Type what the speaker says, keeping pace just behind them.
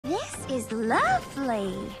is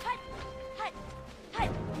lovely.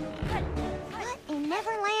 What in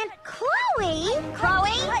Neverland? Chloe?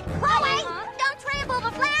 Chloe? Chloe! Don't trample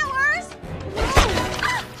the flowers!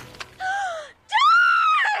 Ah!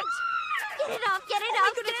 Dirt! Get it off, get it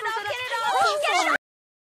off, get it off, get it off, get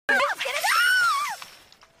it off, get it off!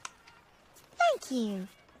 Thank you.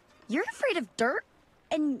 You're afraid of dirt?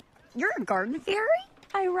 And you're a garden fairy?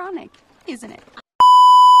 Ironic, isn't it?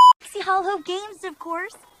 Pixie Hollow Games, of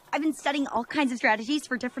course. I've been studying all kinds of strategies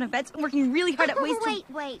for different events and working really hard at ways to...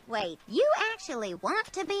 Wait. You actually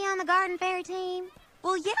want to be on the garden fairy team?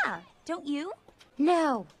 Well, yeah. Don't you?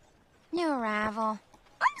 No. New arrival.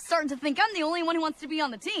 I'm starting to think I'm the only one who wants to be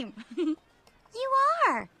on the team. You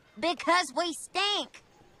are. Because we stink.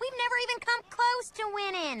 We've never even come close to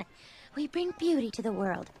winning. We bring beauty to the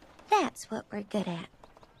world. That's what we're good at.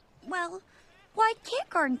 Well, why can't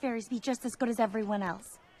garden fairies be just as good as everyone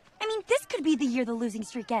else? I mean, this could be the year the losing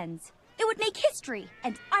streak ends. It would make history,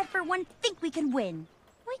 and I, for one, think we can win.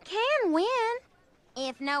 We can win.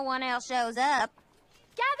 If no one else shows up.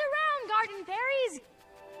 Gather round, garden fairies.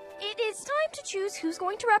 It is time to choose who's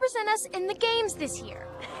going to represent us in the games this year.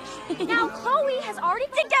 Now, Chloe has already...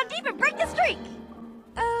 Dig down deep and break the streak!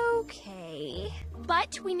 Okay.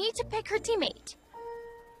 But we need to pick her teammate.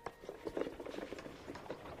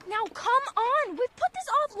 Now, come on! We've put this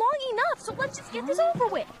off long enough, so let's just get this over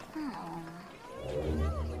with.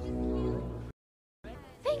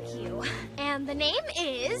 Thank you. And the name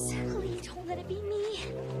is... Please don't let it be me.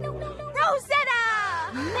 No.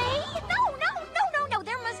 Rosetta! Me? No.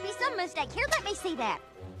 There must be some mistake here. Let me see that.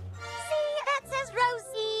 See, that says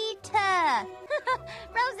Rosetta.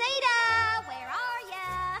 Rosetta, where are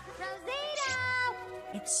ya? Rosetta!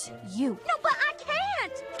 It's you. No, but I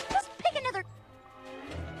can't. Just pick another...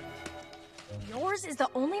 Yours is the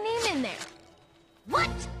only name in there. What?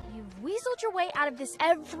 You've weaseled your way out of this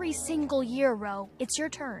every single year, Ro. It's your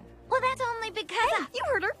turn. Well, that's only because... Hey, you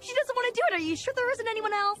heard her. She doesn't want to do it. Are you sure there isn't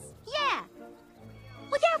anyone else? Yeah.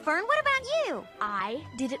 Well, yeah, Fern, what about you? I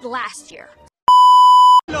did it last year.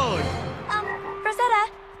 Lord.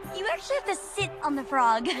 Rosetta, you actually have to sit on the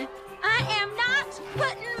frog. I am not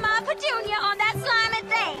putting my petunia on that slimy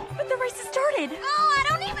thing. But the race has started. Oh, I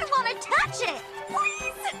don't even want to touch it.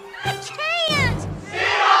 Please. I can't.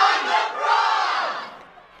 Sit on the frog!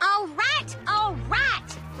 All right.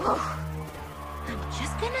 I'm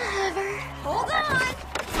just gonna hover. Hold on.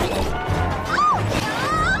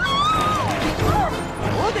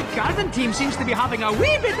 Oh, the garden team seems to be having a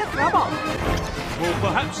wee bit of trouble. Well,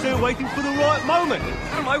 perhaps they're waiting for the right moment.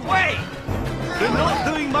 Out of my way! They're not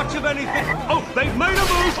doing much of anything. Oh, they've made a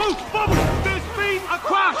move. Oh, Bubble, there's been a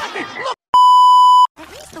crash. Look. At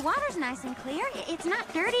least the water's nice and clear. It's not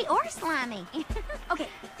dirty or slimy. Okay,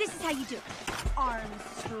 this is how you do it. Arms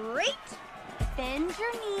straight, bend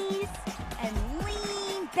your knees, and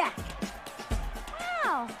lean back.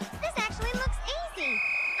 Wow, this actually looks easy.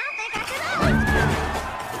 I think I could...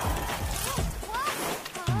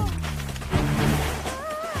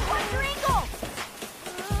 What's your ankle?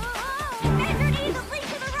 Bend your knees and lean to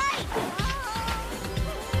the right.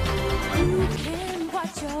 You can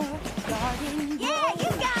watch your garden. Yeah, you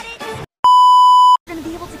got it. You're gonna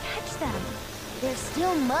be able to catch them. There's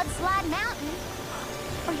still Mudslide Mountain.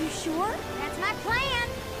 Are you sure? That's my plan.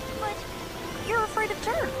 But you're afraid of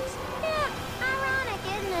dirt. Yeah, ironic,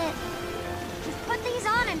 isn't it? Just put these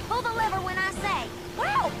on and pull the lever when I say.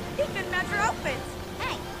 Wow, they can match your outfits.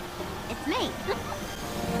 Hey, it's me.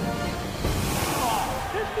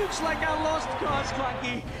 It looks like a lost cause,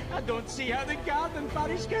 Clanky. I don't see how the garden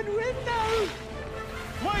fairies can win now.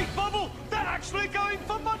 Wait, Bubble! They're actually going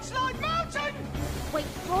for Mudslide Mountain! Wait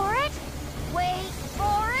for it. Wait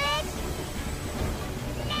for it.